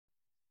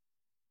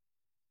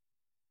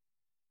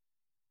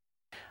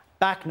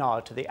Back now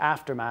to the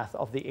aftermath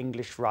of the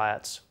English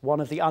riots. One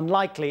of the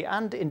unlikely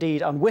and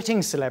indeed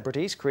unwitting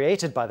celebrities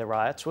created by the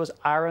riots was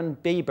Aaron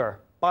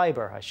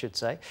Biber, I should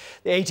say,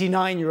 the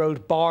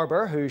 89-year-old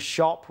barber whose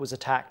shop was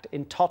attacked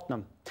in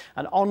Tottenham.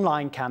 An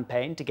online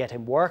campaign to get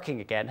him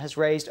working again has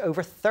raised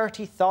over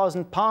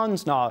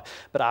 £30,000 now.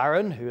 But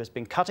Aaron, who has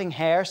been cutting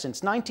hair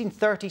since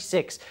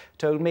 1936,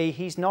 told me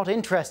he's not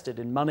interested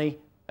in money,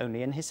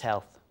 only in his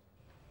health.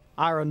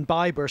 Aaron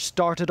Biber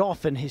started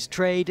off in his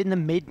trade in the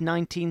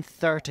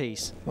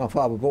mid-1930s. My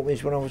father bought me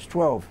this when I was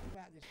 12.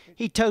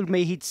 He told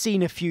me he'd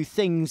seen a few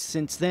things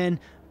since then,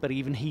 but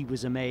even he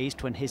was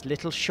amazed when his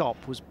little shop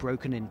was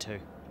broken into.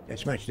 They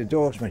smashed the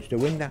door, smashed the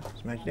window,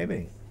 smashed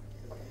everything.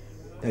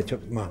 They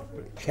took my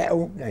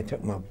kettle, they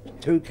took my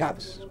 2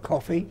 cups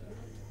coffee,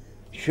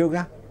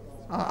 sugar.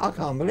 I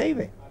can't believe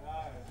it.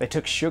 They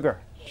took sugar?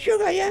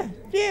 Sugar, yeah,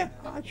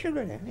 I had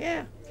sugar there,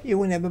 yeah. You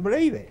would never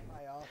believe it.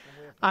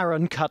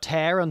 Aaron cut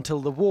hair until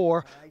the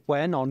war,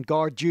 when, on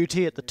guard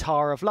duty at the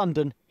Tower of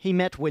London, he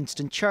met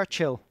Winston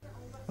Churchill.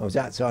 I was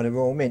outside the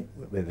Royal Mint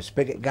with a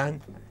spigot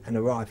gun and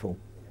a rifle.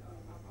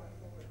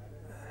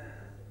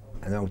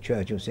 And old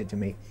Churchill said to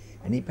me,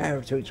 any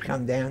paratroops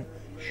come down,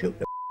 shoot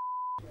the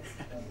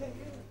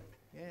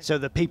So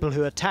the people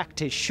who attacked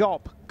his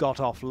shop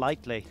got off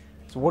lightly.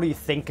 So what do you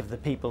think of the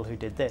people who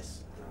did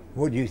this?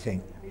 What do you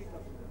think?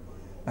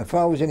 If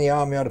I was in the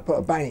army, I'd have put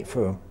a bayonet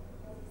through them.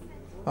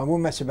 I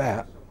wouldn't mess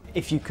about.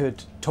 If you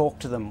could talk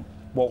to them,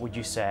 what would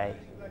you say?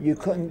 You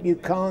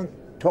can't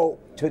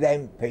talk to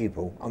them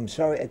people. I'm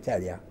sorry to tell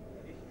you.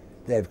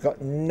 They've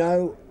got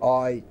no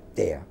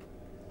idea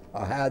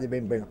of how they've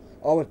been brought up.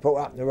 I was brought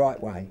up the right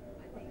way.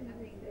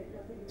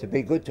 To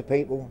be good to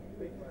people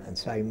and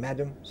say,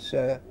 madam,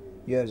 sir.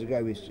 Years ago,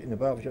 in the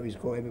barbershop, we used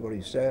to call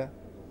everybody sir.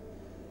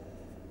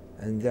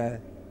 And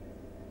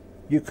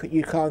you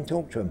can't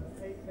talk to them.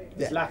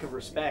 It's lack of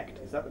respect,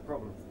 is that the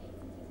problem?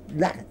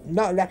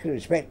 Not lack of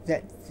respect,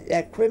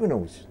 they're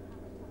criminals.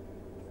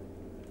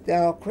 They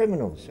are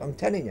criminals, I'm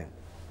telling you.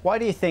 Why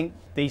do you think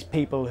these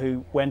people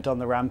who went on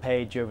the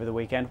rampage over the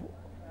weekend,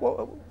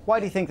 why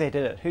do you think they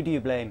did it? Who do you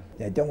blame?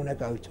 They don't want to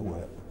go to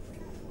work.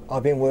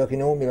 I've been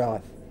working all my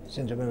life,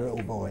 since I've been a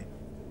little boy.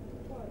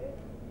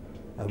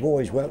 I've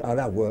always worked, I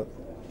love work.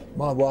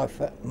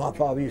 My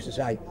father used to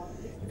say,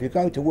 if you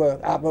go to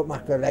work, Arbeit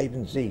macht das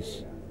Leben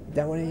süß.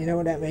 You know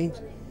what that means?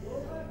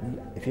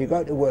 If you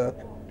go to work,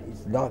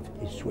 life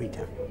is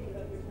sweeter.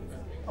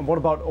 And what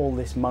about all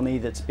this money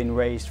that's been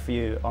raised for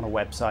you on a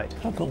website?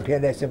 I couldn't care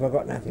less if I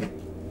got nothing.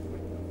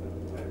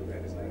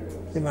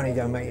 The money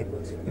don't make it.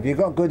 If you've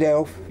got good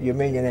health, you're a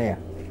millionaire.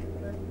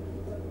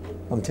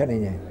 I'm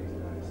telling you.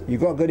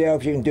 You've got good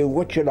health, you can do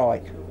what you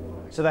like.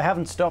 So they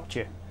haven't stopped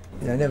you?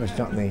 They never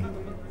stopped me.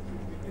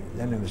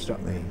 They never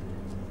stopped me.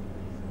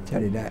 I'll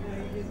tell you that.